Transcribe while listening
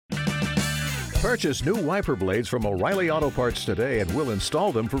Purchase new wiper blades from O'Reilly Auto Parts today and we'll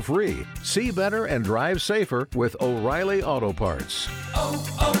install them for free. See better and drive safer with O'Reilly Auto Parts.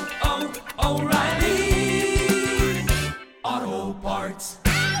 O'Reilly Auto Parts.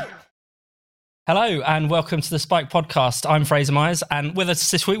 Hello and welcome to the Spike Podcast. I'm Fraser Myers, and with us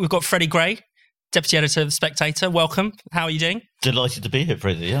this week we've got Freddie Gray, Deputy Editor of The Spectator. Welcome. How are you doing? Delighted to be here,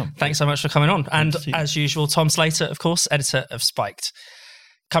 Fraser, yeah. Thanks so much for coming on. And as usual, Tom Slater, of course, Editor of Spiked.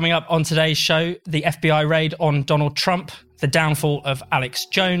 Coming up on today's show, the FBI raid on Donald Trump, the downfall of Alex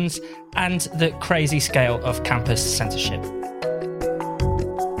Jones, and the crazy scale of campus censorship.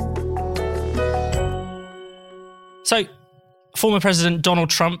 So, former President Donald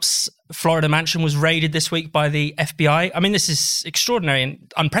Trump's Florida mansion was raided this week by the FBI. I mean, this is extraordinary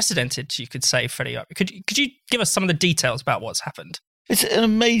and unprecedented, you could say, Freddie. Could you give us some of the details about what's happened? It's an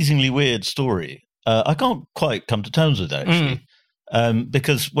amazingly weird story. I can't quite come to terms with it, actually.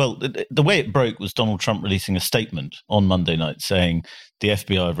 Because, well, the way it broke was Donald Trump releasing a statement on Monday night saying, the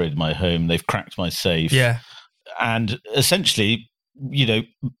FBI have raided my home, they've cracked my safe. Yeah. And essentially, you know,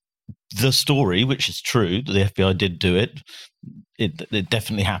 the story, which is true, that the FBI did do it, it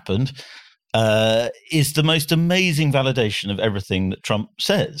definitely happened, is the most amazing validation of everything that Trump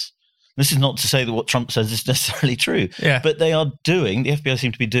says. This is not to say that what Trump says is necessarily true, but the FBI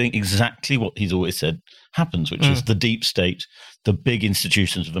seem to be doing exactly what he's always said happens, which is the deep state, the big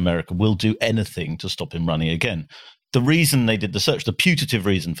institutions of America will do anything to stop him running again. The reason they did the search, the putative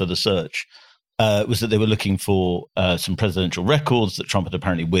reason for the search, was that they were looking for some presidential records that Trump had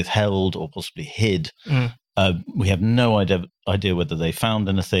apparently withheld or possibly hid. We have no idea whether they found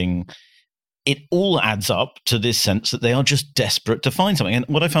anything. It all adds up to this sense that they are just desperate to find something. And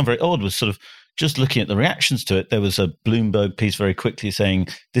what I found very odd was sort of just looking at the reactions to it. There was a Bloomberg piece very quickly saying,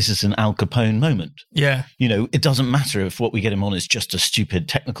 this is an Al Capone moment. Yeah. You know, it doesn't matter if what we get him on is just a stupid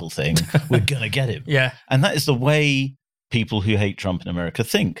technical thing. We're going to get him. Yeah. And that is the way people who hate Trump in America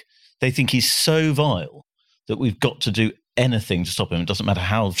think. They think he's so vile that we've got to do anything to stop him. It doesn't matter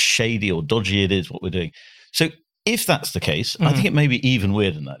how shady or dodgy it is what we're doing. So if that's the case, I think it may be even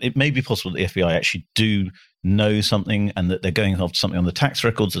weirder than that. It may be possible that the FBI actually do know something and that they're going after something on the tax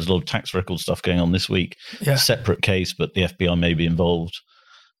records. There's a lot of tax record stuff going on this week. Yeah. Separate case, but the FBI may be involved.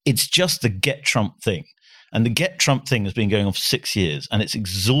 It's just the Get Trump thing. And the Get Trump thing has been going on for 6 years and it's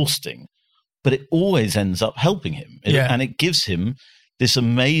exhausting, but it always ends up helping him. And it gives him this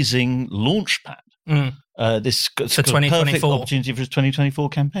amazing launch pad. This for 2024 perfect opportunity for his 2024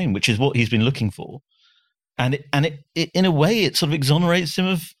 campaign, which is what he's been looking for. And it in a way, it sort of exonerates him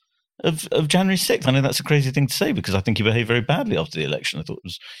of January 6th. I know that's a crazy thing to say because I think he behaved very badly after the election. I thought it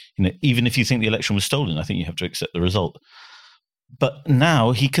was, you know, even if you think the election was stolen, I think you have to accept the result. But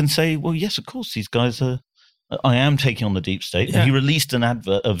now he can say, well, yes, of course, these guys are, I am taking on the deep state. Yeah. And he released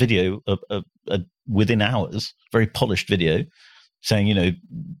a video within hours, very polished video, saying, you know,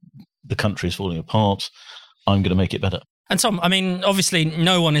 the country is falling apart. I'm going to make it better. And Tom, I mean, obviously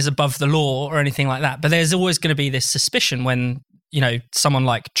no one is above the law or anything like that, but there's always going to be this suspicion when, you know, someone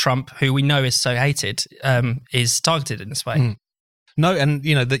like Trump, who we know is so hated, is targeted in this way. No, and,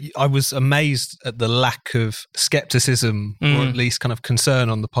 you know, I was amazed at the lack of skepticism or at least kind of concern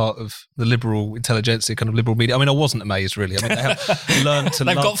on the part of the liberal intelligentsia, kind of liberal media. I mean, I wasn't amazed, really. I mean, they have learned to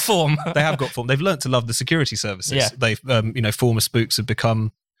They've got form. They have got form. They've learned to love the security services. Yeah. They've, you know, former spooks have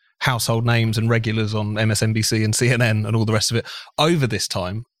become household names and regulars on MSNBC and CNN and all the rest of it over this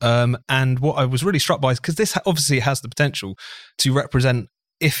time. And what I was really struck by is because this obviously has the potential to represent,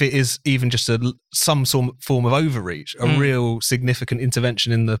 if it is even just some form of overreach, a real significant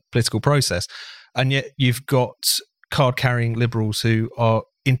intervention in the political process. And yet you've got card-carrying liberals who are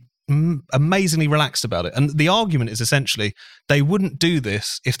amazingly relaxed about it. And the argument is essentially they wouldn't do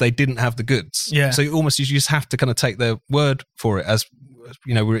this if they didn't have the goods. Yeah. So you just have to kind of take their word for it, as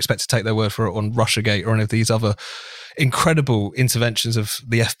you know, we're expected to take their word for it on Russiagate or any of these other incredible interventions of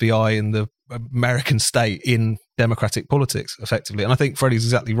the FBI and the American state in democratic politics, effectively. And I think Freddie's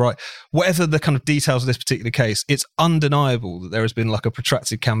exactly right. Whatever the kind of details of this particular case, it's undeniable that there has been like a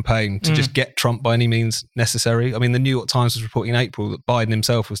protracted campaign to just get Trump by any means necessary. I mean, the New York Times was reporting in April that Biden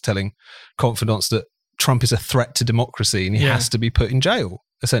himself was telling confidants that Trump is a threat to democracy and he has to be put in jail,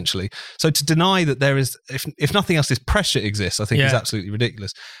 essentially. So to deny that there is, if nothing else, this pressure exists, I think is absolutely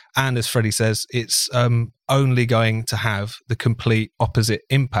ridiculous. And as Freddie says, it's only going to have the complete opposite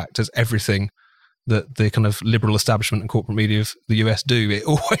impact as everything that the kind of liberal establishment and corporate media of the US do, it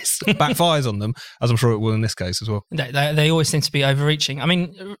always backfires on them, as I'm sure it will in this case as well. They always seem to be overreaching. I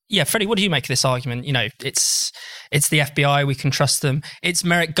mean, yeah, Freddie, what do you make of this argument? You know, it's the FBI, we can trust them. It's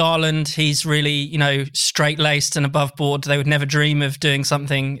Merrick Garland, he's really, you know, straight-laced and above board. They would never dream of doing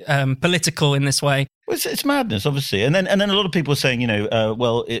something political in this way. Well, it's madness, obviously. And then a lot of people are saying, you know,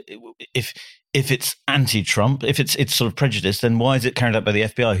 well, if it's anti-Trump, if it's sort of prejudice, then why is it carried out by the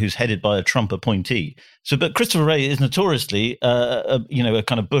FBI, who's headed by a Trump appointee? So, but Christopher Wray is notoriously, a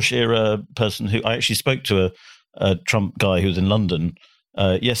kind of Bush era person who I actually spoke to a Trump guy who was in London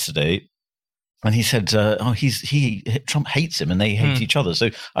yesterday, and he said, Trump hates him and they hate each other.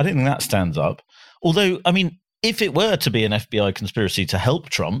 So I don't think that stands up. Although, I mean, if it were to be an FBI conspiracy to help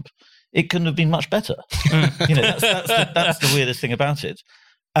Trump, it couldn't have been much better. You know, that's the weirdest thing about it.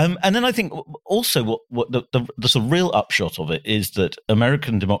 And then I think also what the sort of real upshot of it is that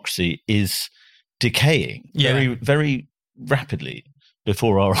American democracy is decaying very, very rapidly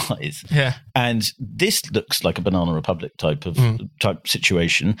before our eyes. Yeah. And this looks like a banana republic type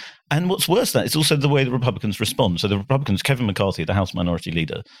situation. And what's worse than that is also the way the Republicans respond. So the Republicans, Kevin McCarthy, the House Minority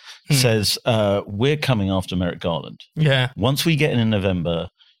Leader, says, we're coming after Merrick Garland. Yeah. Once we get in November,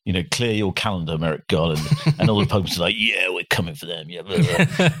 you know, clear your calendar, Merrick Garland. And all the Republicans are like, yeah, we're coming for them. Yeah, blah,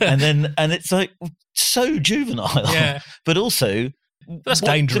 blah. And it's like so juvenile. Yeah. But also, that's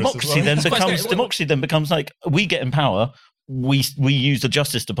dangerous. Democracy then becomes like, we get in power, we use the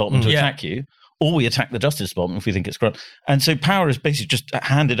Justice Department to attack you, or we attack the Justice Department if we think it's corrupt. And so power is basically just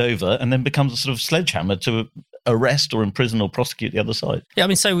handed over and then becomes a sort of sledgehammer to arrest or imprison or prosecute the other side. Yeah, I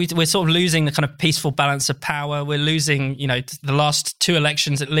mean, so we're sort of losing the kind of peaceful balance of power. We're losing, you know, the last two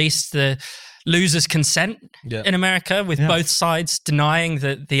elections at least, the losers' consent in America, with both sides denying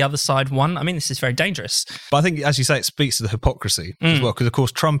that the other side won. I mean, this is very dangerous. But I think, as you say, it speaks to the hypocrisy as well, because of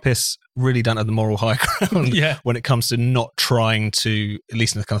course Trumpists really don't have the moral high ground when it comes to not trying to, at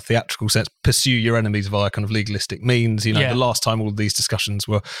least in a kind of theatrical sense, pursue your enemies via kind of legalistic means. You know, the last time all of these discussions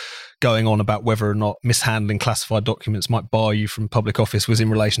were going on about whether or not mishandling classified documents might bar you from public office was in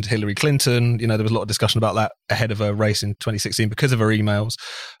relation to Hillary Clinton. You know, there was a lot of discussion about that ahead of her race in 2016 because of her emails.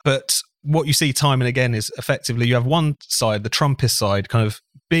 But what you see time and again is effectively you have one side, the Trumpist side, kind of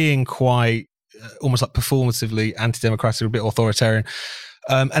being quite almost like performatively anti-democratic, a bit authoritarian.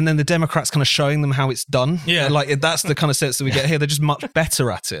 And then the Democrats kind of showing them how it's done. Yeah. Like that's the kind of sense that we get here. They're just much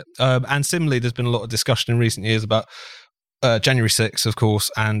better at it. And similarly, there's been a lot of discussion in recent years about January 6th, of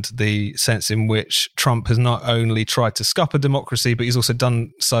course, and the sense in which Trump has not only tried to scupper democracy, but he's also done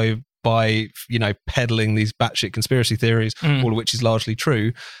so by, you know, peddling these batshit conspiracy theories, all of which is largely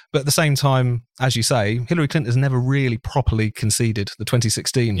true. But at the same time, as you say, Hillary Clinton has never really properly conceded the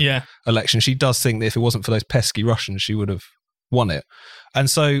 2016 election. She does think that if it wasn't for those pesky Russians, she would have won it. And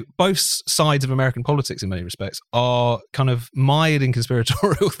so both sides of American politics in many respects are kind of mired in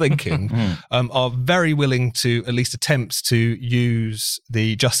conspiratorial thinking, are very willing to at least attempt to use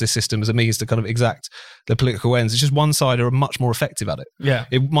the justice system as a means to kind of exact their political ends. It's just one side are much more effective at it. Yeah.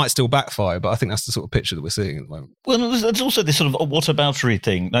 It might still backfire, but I think that's the sort of picture that we're seeing at the moment. Well, there's also this sort of whataboutery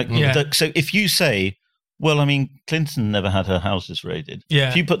thing. Like, so if you say, well, I mean, Clinton never had her houses raided. Yeah.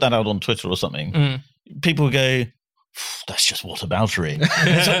 If you put that out on Twitter or something, people go, that's just whataboutery.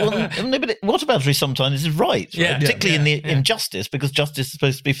 It's like, well, no, but whataboutery sometimes is right? Particularly in justice, because justice is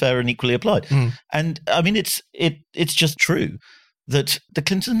supposed to be fair and equally applied. And I mean, it's just true that the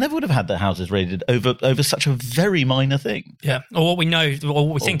Clintons never would have had their houses raided over such a very minor thing. Yeah, or what we know, or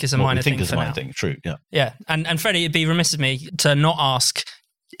what we think is a minor thing. True. Yeah, yeah. And Freddie, it'd be remiss of me to not ask: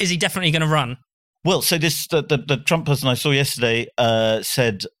 is he definitely going to run? Well, so this the Trump person I saw yesterday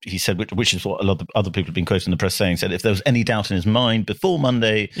said, which is what a lot of other people have been quoted in the press saying, said if there was any doubt in his mind before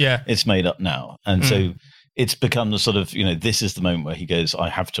Monday, it's made up now. And so it's become the sort of, you know, this is the moment where he goes, I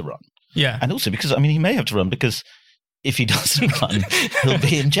have to run. Yeah. And also because, I mean, he may have to run because if he doesn't run, he'll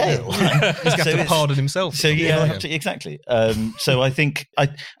be in jail. He's got to pardon himself. So exactly. So I think,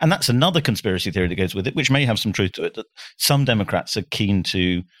 and that's another conspiracy theory that goes with it, which may have some truth to it, that some Democrats are keen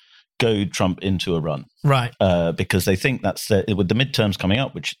to goad Trump into a run, right? Because they think that's with the midterms coming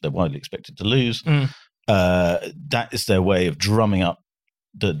up, which they're widely expected to lose. That is their way of drumming up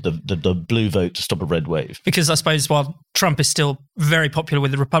the blue vote to stop a red wave. Because I suppose while Trump is still very popular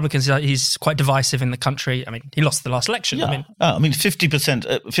with the Republicans, he's quite divisive in the country. I mean, he lost the last election. Yeah. I mean,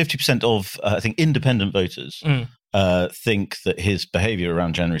 50% of I think independent voters think that his behaviour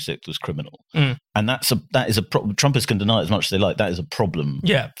around January 6th was criminal, and that is a problem. Trumpers can deny it as much as they like. That is a problem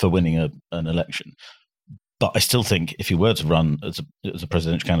for winning an election. But I still think if he were to run as a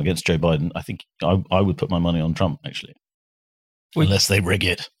presidential candidate against Joe Biden, I think I would put my money on Trump, actually. Unless they rig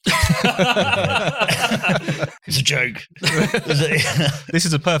it. It's a joke. This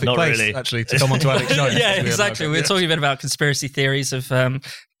is a perfect place, actually, to come on to Alex Jones. Yeah, exactly. We're talking a bit about conspiracy theories of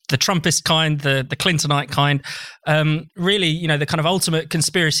the Trumpist kind, the Clintonite kind. Really, the kind of ultimate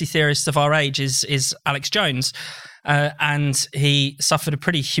conspiracy theorist of our age is Alex Jones. And he suffered a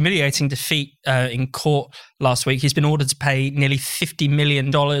pretty humiliating defeat in court last week. He's been ordered to pay nearly $50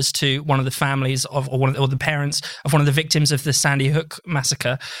 million to one of the families or the parents of one of the victims of the Sandy Hook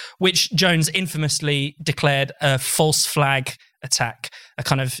massacre, which Jones infamously declared a false flag attack, a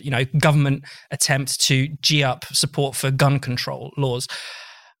kind of government attempt to gee up support for gun control laws.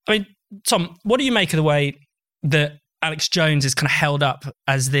 I mean, Tom, what do you make of the way that Alex Jones is kind of held up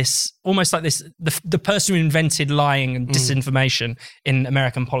as this, almost like this, the person who invented lying and disinformation in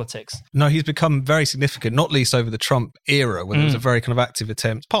American politics? No, he's become very significant, not least over the Trump era, when there was a very kind of active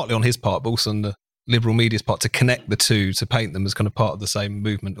attempt, partly on his part, but also on the liberal media's part, to connect the two, to paint them as kind of part of the same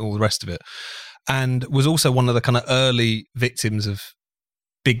movement, all the rest of it. And was also one of the kind of early victims of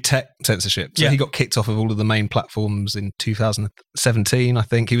big tech censorship. So he got kicked off of all of the main platforms in 2017, I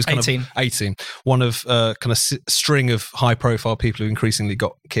think. He was kind 18. One of kind of string of high profile people who increasingly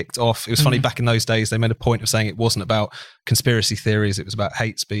got kicked off. It was funny, back in those days, they made a point of saying it wasn't about conspiracy theories, it was about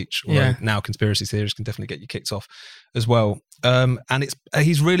hate speech. Although now conspiracy theories can definitely get you kicked off as well. And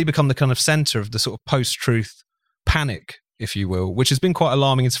he's really become the kind of center of the sort of post-truth panic, if you will, which has been quite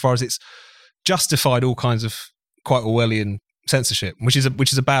alarming as far as it's justified all kinds of quite Orwellian censorship, which is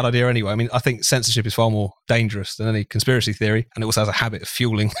a bad idea anyway. I mean, I think censorship is far more dangerous than any conspiracy theory, and it also has a habit of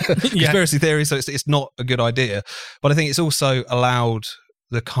fueling conspiracy theories, so it's not a good idea. But I think it's also allowed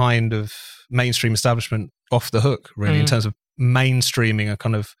the kind of mainstream establishment off the hook, really, in terms of mainstreaming a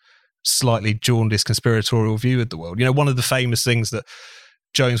kind of slightly jaundiced conspiratorial view of the world. One of the famous things that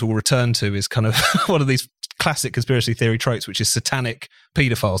Jones will return to is kind of one of these classic conspiracy theory tropes, which is satanic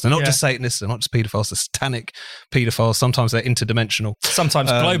paedophiles. They're not just Satanists, they're not just paedophiles, they're satanic paedophiles. Sometimes they're interdimensional.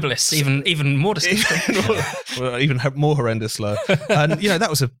 Sometimes globalists, even more disgusting. Well, even more horrendous slur. And, that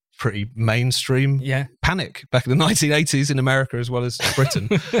was a pretty mainstream panic back in the 1980s in America as well as Britain.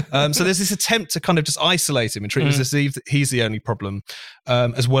 So there's this attempt to kind of just isolate him and treat him as if he's the only problem,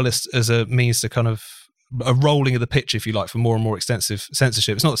 as well as a means to kind of a rolling of the pitch, if you like, for more and more extensive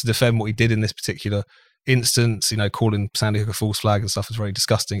censorship. It's not to defend what he did in this particular instance, calling Sandy Hook a false flag and stuff is very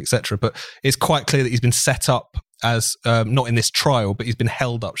disgusting, etc. But it's quite clear that he's been set up as, not in this trial, but he's been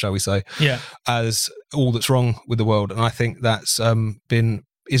held up, shall we say, as all that's wrong with the world. And I think that's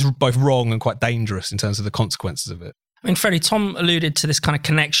is both wrong and quite dangerous in terms of the consequences of it. I mean, Freddie, Tom alluded to this kind of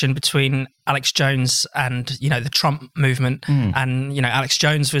connection between Alex Jones and, the Trump movement. And, Alex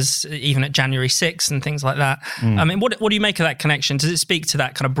Jones was even at January 6th and things like that. I mean, what do you make of that connection? Does it speak to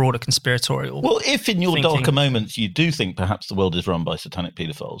that kind of broader conspiratorial Well, if in your darker moments you do think perhaps the world is run by satanic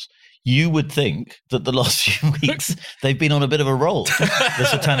paedophiles, you would think that the last few weeks they've been on a bit of a roll, the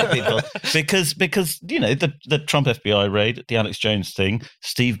satanic paedophiles. Because the Trump FBI raid, the Alex Jones thing,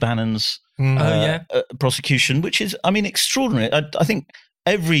 Steve Bannon's prosecution, which is, extraordinary. I think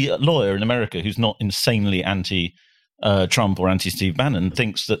every lawyer in America who's not insanely anti-Trump or anti-Steve Bannon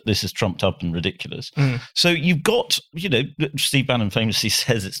thinks that this is trumped up and ridiculous. So you've got, Steve Bannon famously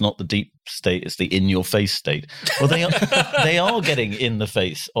says it's not the deep state, it's the in-your-face state. Well, they are getting in the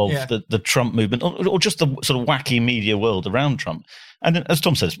face of the Trump movement or just the sort of wacky media world around Trump. And then, as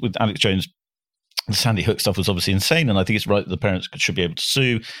Tom says, with Alex Jones, the Sandy Hook stuff was obviously insane, and I think it's right that the parents should be able to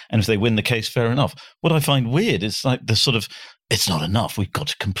sue, and if they win the case, fair enough. What I find weird is like the sort of, it's not enough, we've got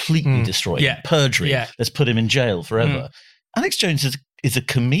to completely destroy him. Perjury, let's put him in jail forever. Alex Jones is a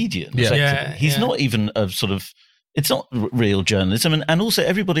comedian. He's not even a sort of, it's not real journalism, and also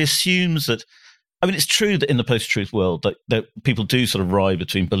everybody assumes that, it's true that in the post-truth world that people do sort of ride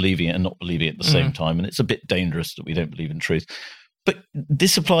between believing it and not believing it at the same time, and it's a bit dangerous that we don't believe in truth. But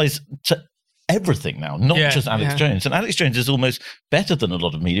this applies to everything now, not just Alex Jones. And Alex Jones is almost better than a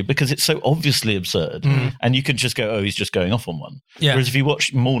lot of media because it's so obviously absurd, and you can just go, oh, he's just going off on one. Whereas if you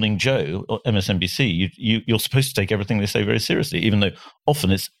watch Morning Joe or MSNBC, you're supposed to take everything they say very seriously, even though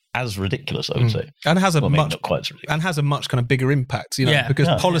often it's as ridiculous, I would say. And has a much not quite as ridiculous. And has a much kind of bigger impact, because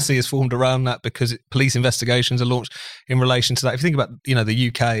policy is formed around that, because police investigations are launched in relation to that. If you think about, the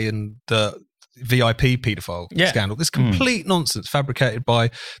UK and the VIP paedophile scandal, this complete nonsense fabricated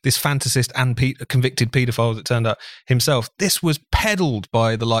by this fantasist and convicted paedophile, as it turned out, himself. This was peddled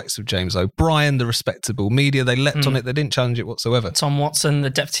by the likes of James O'Brien, the respectable media. They leapt on it, they didn't challenge it whatsoever. Tom Watson, the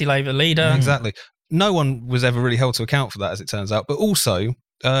Deputy Labour leader. Exactly. No one was ever really held to account for that, as it turns out. But also,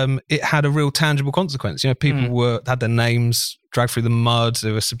 it had a real tangible consequence. People had their names dragged through the mud.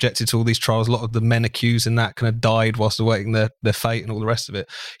 They were subjected to all these trials. A lot of the men accused in that kind of died whilst awaiting their fate and all the rest of it.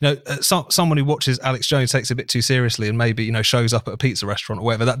 Someone who watches Alex Jones takes it a bit too seriously and maybe, shows up at a pizza restaurant or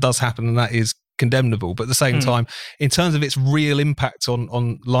whatever. That does happen, and that is condemnable. But at the same time, in terms of its real impact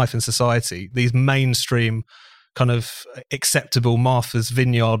on life and society, these mainstream kind of acceptable Martha's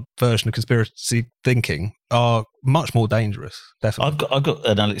Vineyard version of conspiracy thinking are much more dangerous. Definitely. I've got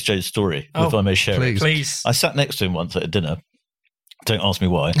an Alex Jones story, if I may share it. Please. I sat next to him once at a dinner. Don't ask me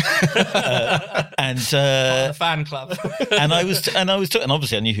why. And the fan club. and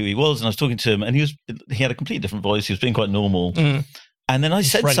obviously I knew who he was, and I was talking to him, and he had a completely different voice. He was being quite normal. And then I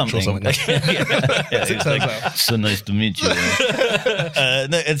said French something. Or something. He was like, so nice to meet you.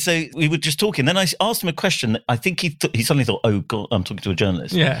 And so we were just talking. Then I asked him a question. I think he suddenly thought, oh, God, I'm talking to a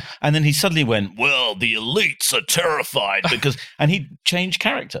journalist. Yeah. And then he suddenly went, well, the elites are terrified because, and he changed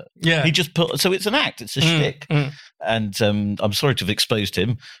character. Yeah. He just so it's an act, it's a shtick. And I'm sorry to have exposed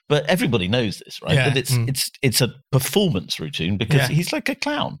him, but everybody knows this, right? Yeah. That it's a performance routine because he's like a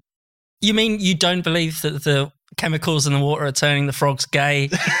clown. You mean you don't believe that the chemicals in the water are turning the frogs gay,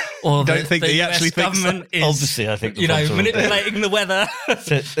 or don't think the he US actually thinks government is, obviously, I think the manipulating the weather.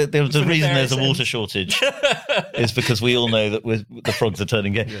 So the reason there's a water shortage is because we all know that the frogs are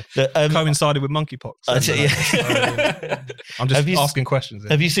turning gay. Yeah. Coincided with monkeypox. I'm just asking questions.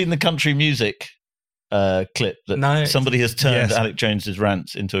 Have you seen the country music clip that somebody has turned Alex Jones's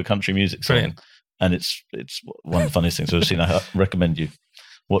rants into a country music song? Brilliant. And it's one of the funniest things I've seen. I recommend you.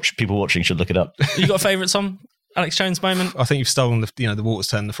 People watching should look it up. You got a favourite song, Alex Jones moment? I think you've stolen the water's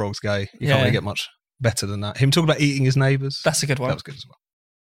turned the frogs gay. You can't really get much better than that. Him talking about eating his neighbours. That's a good one. That was good as well.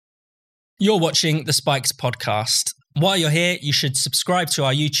 You're watching the Spiked podcast. While you're here, you should subscribe to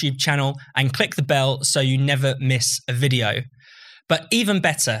our YouTube channel and click the bell so you never miss a video. But even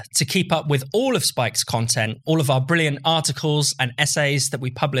better, to keep up with all of Spike's content, all of our brilliant articles and essays that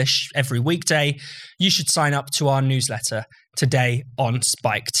we publish every weekday, you should sign up to our newsletter, Today on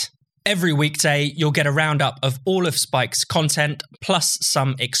Spiked. Every weekday, you'll get a roundup of all of Spike's content, plus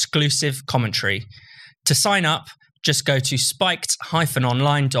some exclusive commentary. To sign up, just go to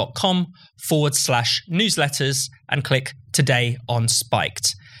spiked-online.com/newsletters and click Today on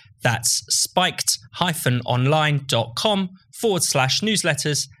Spiked. That's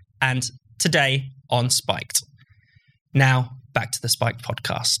spiked-online.com/newsletters and Today on Spiked. Now, back to the Spiked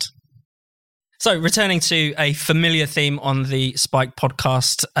podcast. So, returning to a familiar theme on the Spiked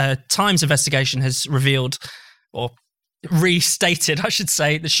podcast, Times investigation has revealed, or restated, I should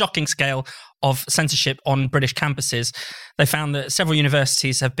say, the shocking scale of censorship on British campuses. They found that several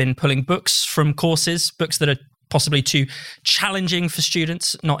universities have been pulling books from courses, books that are possibly too challenging for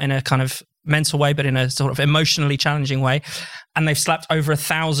students, not in a kind of mental way, but in a sort of emotionally challenging way. And they've slapped over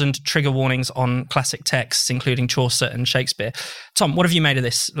 1,000 trigger warnings on classic texts, including Chaucer and Shakespeare. Tom, what have you made of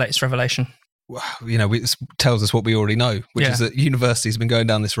this latest revelation? It tells us what we already know, which is that universities have been going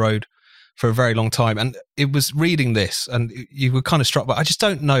down this road for a very long time. And it was reading this and you were kind of struck by, I just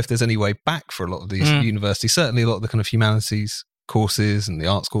don't know if there's any way back for a lot of these universities, certainly a lot of the kind of humanities courses and the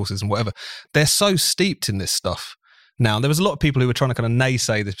arts courses and whatever. They're so steeped in this stuff now. There was a lot of people who were trying to kind of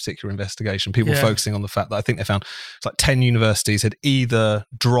naysay this particular investigation, people focusing on the fact that I think they found it's like 10 universities had either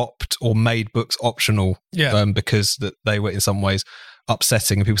dropped or made books optional because that they were in some ways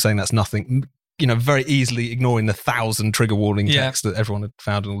upsetting, and people saying that's nothing, very easily ignoring the 1,000 trigger warning texts that everyone had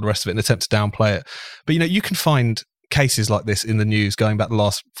found and all the rest of it in an attempt to downplay it. But, you can find cases like this in the news going back the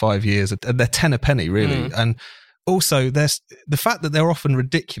last 5 years, and they're 10 a penny, really. And also, there's the fact that they're often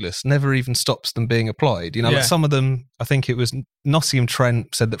ridiculous never even stops them being applied. Like some of them, I think it was Nottingham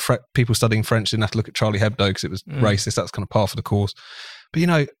Trent said that people studying French didn't have to look at Charlie Hebdo because it was racist. That's kind of par for the course.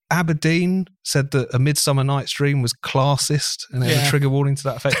 But, Aberdeen said that A Midsummer Night's Dream was classist and it had a trigger warning to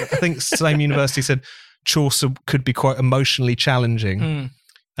that effect. I think the same university said Chaucer could be quite emotionally challenging.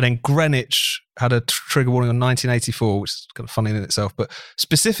 And then Greenwich had a trigger warning on 1984, which is kind of funny in itself, but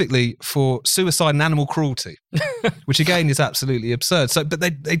specifically for suicide and animal cruelty, which again is absolutely absurd. So, but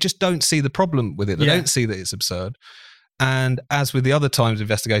they just don't see the problem with it. They don't see that it's absurd. And as with the other Times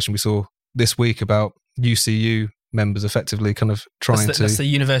investigation we saw this week about UCU members effectively kind of trying that's the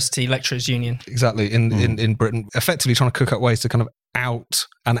University Lecturers Union. Exactly, in Britain, effectively trying to cook up ways to kind of out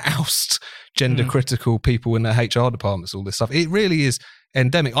and oust gender critical people in their HR departments, all this stuff. It really is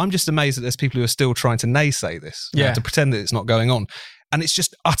endemic. I'm just amazed that there's people who are still trying to naysay this, to pretend that it's not going on. And it's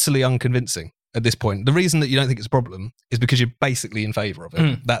just utterly unconvincing at this point. The reason that you don't think it's a problem is because you're basically in favour of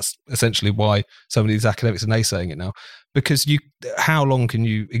it. That's essentially why so many of these academics are naysaying it now. Because how long can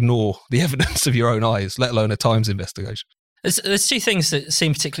you ignore the evidence of your own eyes, let alone a Times investigation? There's two things that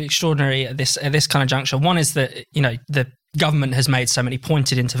seem particularly extraordinary at this kind of juncture. One is that, the government has made so many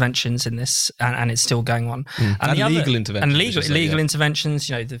pointed interventions in this, and it's still going on. And legal interventions. And legal interventions,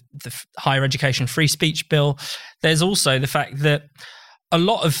 the higher education free speech bill. There's also the fact that a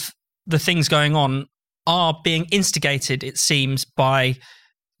lot of the things going on are being instigated, it seems, by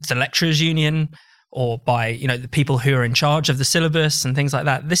the lecturers' union or by, the people who are in charge of the syllabus and things like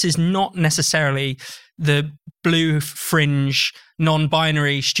that. This is not necessarily the blue fringe,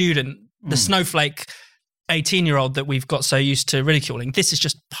 non-binary student, the snowflake 18-year-old that we've got so used to ridiculing. This is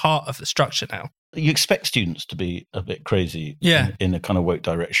just part of the structure now. You expect students to be a bit crazy in a kind of woke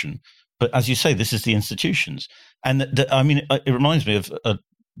direction. But as you say, this is the institutions. And it reminds me of a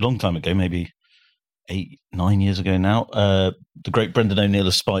long time ago, maybe 8-9 years ago now, the great Brendan O'Neill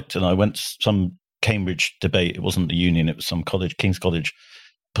of Spiked and I went to some Cambridge debate. It wasn't the union, it was some college, King's College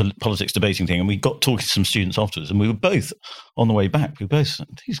politics debating thing. And we got talking to some students afterwards, and we were both on the way back. We both said,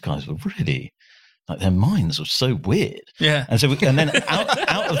 these guys were really, like, their minds were so weird. Yeah. And so, and then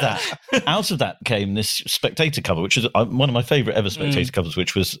out of that came this Spectator cover, which is one of my favourite ever Spectator covers,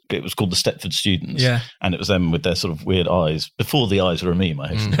 it was called the Stepford Students. Yeah. And it was them with their sort of weird eyes, before the eyes were a meme,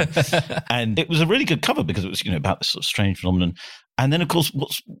 I hasten. And it was a really good cover because it was, about this sort of strange phenomenon. And then, of course,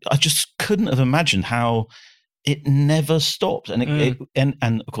 I just couldn't have imagined how it never stopped. And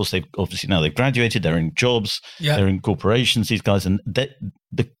and of course, they've graduated, they're in jobs, they're in corporations, these guys, and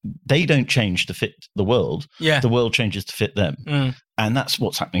they don't change to fit the world. The world changes to fit them. And that's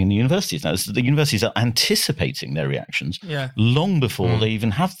what's happening in the universities now. The universities are anticipating their reactions long before they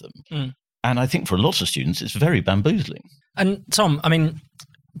even have them. And I think for lots of students, it's very bamboozling. And Tom,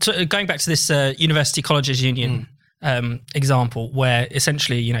 going back to this University Colleges Union example, where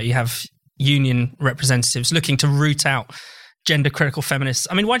essentially, you have union representatives looking to root out gender critical feminists.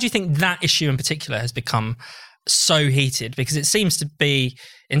 Why do you think that issue in particular has become so heated? Because it seems to be,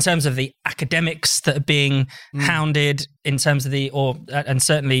 in terms of the academics that are being hounded, in terms of and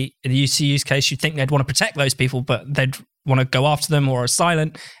certainly in the UCU's case, you'd think they'd want to protect those people, but they'd want to go after them or are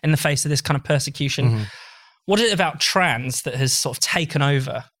silent in the face of this kind of persecution. What is it about trans that has sort of taken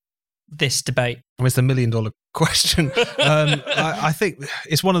over this debate? It's the $1 million question. I think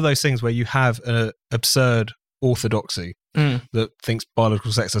it's one of those things where you have an absurd orthodoxy that thinks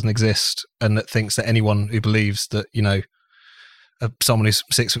biological sex doesn't exist, and that thinks that anyone who believes that, someone who's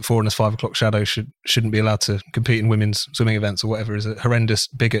 6'4" and has 5 o'clock shadow shouldn't be allowed to compete in women's swimming events or whatever is a horrendous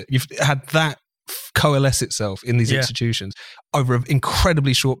bigot. You've had that coalesce itself in these institutions over an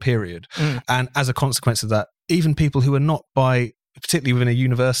incredibly short period. And as a consequence of that, even people who are not particularly within a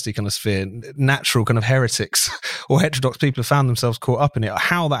university kind of sphere, natural kind of heretics or heterodox people have found themselves caught up in it.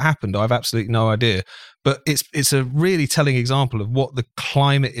 How that happened, I've absolutely no idea. But it's a really telling example of what the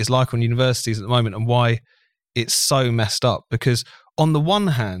climate is like on universities at the moment and why it's so messed up. Because on the one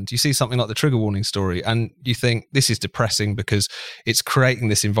hand, you see something like the trigger warning story and you think this is depressing because it's creating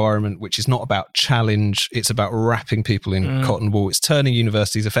this environment which is not about challenge, it's about wrapping people in cotton wool. It's turning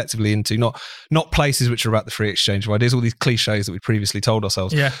universities effectively into not places which are about the free exchange of ideas, all these cliches that we previously told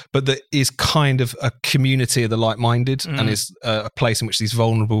ourselves, but that is kind of a community of the like-minded and is a place in which these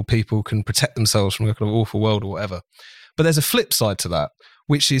vulnerable people can protect themselves from a kind of awful world or whatever. But there's a flip side to that,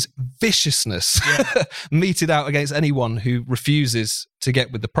 which is viciousness meted out against anyone who refuses to get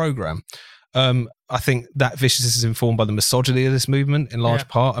with the program. I think that viciousness is informed by the misogyny of this movement in large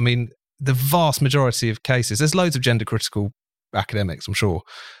part. The vast majority of cases, there's loads of gender critical academics, I'm sure.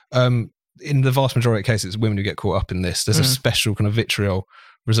 In the vast majority of cases, women who get caught up in this. There's a special kind of vitriol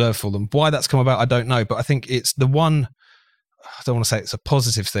reserved for them. Why that's come about, I don't know. But I think it's the one, I don't want to say it's a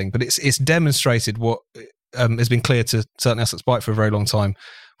positive thing, but it's demonstrated what has been clear to certainly us at Spike for a very long time,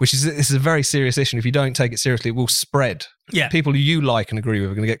 which is this is a very serious issue. If you don't take it seriously, it will spread. People who you like and agree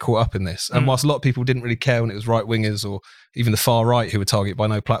with are going to get caught up in this. And whilst a lot of people didn't really care when it was right-wingers or even the far right who were targeted by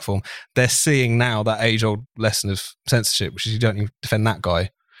no platform, they're seeing now that age-old lesson of censorship, which is you don't even defend that guy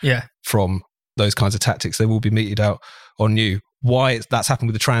from those kinds of tactics. They will be meted out on you. Why that's happened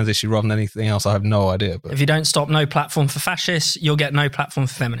with the trans issue rather than anything else, I have no idea. But if you don't stop no platform for fascists, you'll get no platform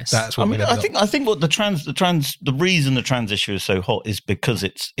for feminists. That's what I think what the reason the trans issue is so hot is because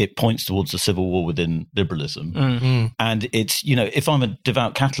it points towards the civil war within liberalism. And it's, if I'm a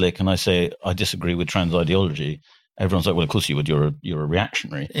devout Catholic and I say I disagree with trans ideology, everyone's like, well, of course you would. You're a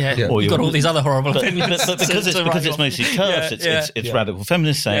reactionary. Or you've got all these other horrible opinions. But because it's mostly turfs, it's radical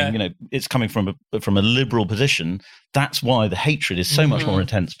feminists saying, it's coming from a liberal position. That's why the hatred is so much more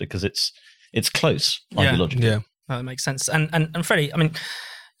intense, because it's close ideologically. Yeah, that makes sense. And Freddie,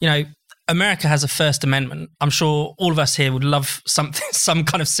 America has a First Amendment. I'm sure all of us here would love some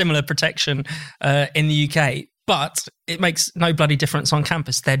kind of similar protection in the UK. but it makes no bloody difference on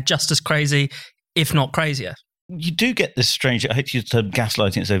campus. They're just as crazy, if not crazier. You do get this strange, I hate to use the term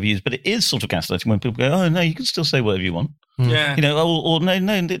gaslighting, it's overused, but it is sort of gaslighting when people go, oh, no, you can still say whatever you want. Yeah. You know, or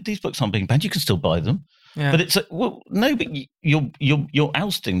no, these books aren't being banned, you can still buy them. Yeah. But it's like, well, no, but you're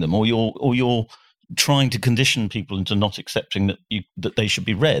ousting them, or you're trying to condition people into not accepting that they should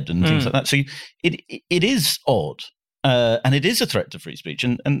be read and things like that. So it is odd, and it is a threat to free speech,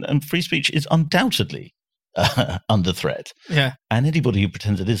 and free speech is undoubtedly under threat. Yeah. And anybody who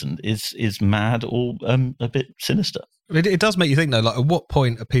pretends it isn't is mad or a bit sinister. It does make you think, though, like, at what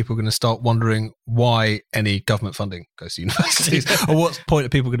point are people going to start wondering why any government funding goes to universities? Or what point are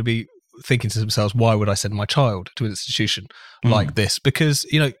people going to be thinking to themselves, why would I send my child to an institution like this? Because,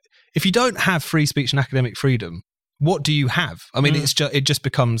 you know, if you don't have free speech and academic freedom, what do you have? I mean, it just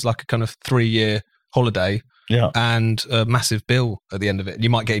becomes like a kind of 3-year holiday and a massive bill at the end of it. You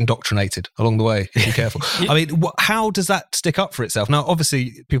might get indoctrinated along the way if you're careful. I mean, how does that stick up for itself? Now,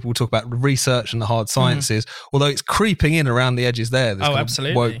 obviously, people will talk about research and the hard sciences, although it's creeping in around the edges there. There's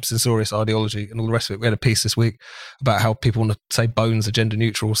absolutely. Woke, censorious ideology and all the rest of it. We had a piece this week about how people want to say bones are gender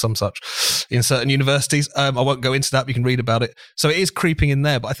neutral or some such in certain universities. I won't go into that, but you can read about it. So it is creeping in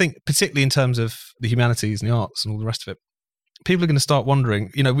there. But I think particularly in terms of the humanities and the arts and all the rest of it, people are going to start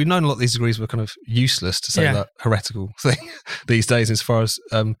wondering, you know, we've known a lot of these degrees were kind of useless, to say that heretical thing these days as far as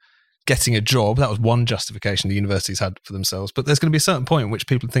getting a job. That was one justification the universities had for themselves. But there's going to be a certain point in which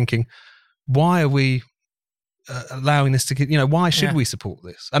people are thinking, why are we allowing this to, you know, why should we support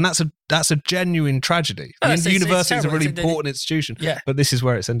this? And that's a genuine tragedy. University is a really important institution, but this is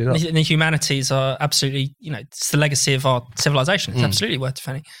where it's ended up. The humanities are absolutely, you know, it's the legacy of our civilization. It's absolutely worth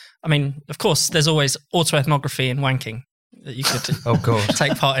defending. I mean, of course, there's always autoethnography and wanking that you could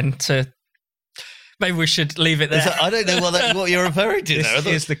take part in. Maybe we should leave it there. I don't know what you're referring to. This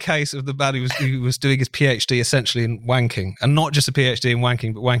is the case of the man who was doing his PhD essentially in wanking, and not just a PhD in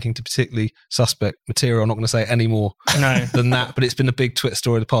wanking, but wanking to particularly suspect material. I'm not going to say any more than that, but it's been a big Twitter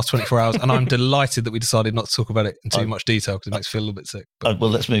story the past 24 hours, and I'm delighted that we decided not to talk about it in too much detail because it makes me feel a little bit sick. Well,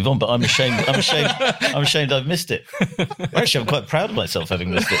 let's move on. But I'm ashamed. I'm ashamed I've missed it. Actually, I'm quite proud of myself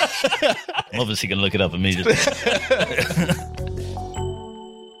having missed it. I'm obviously going to look it up immediately.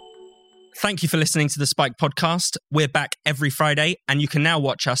 Thank you for listening to the Spiked podcast. We're back every Friday, and you can now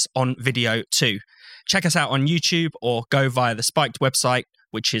watch us on video too. Check us out on YouTube or go via the Spiked website,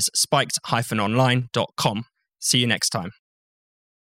 which is spiked-online.com. See you next time.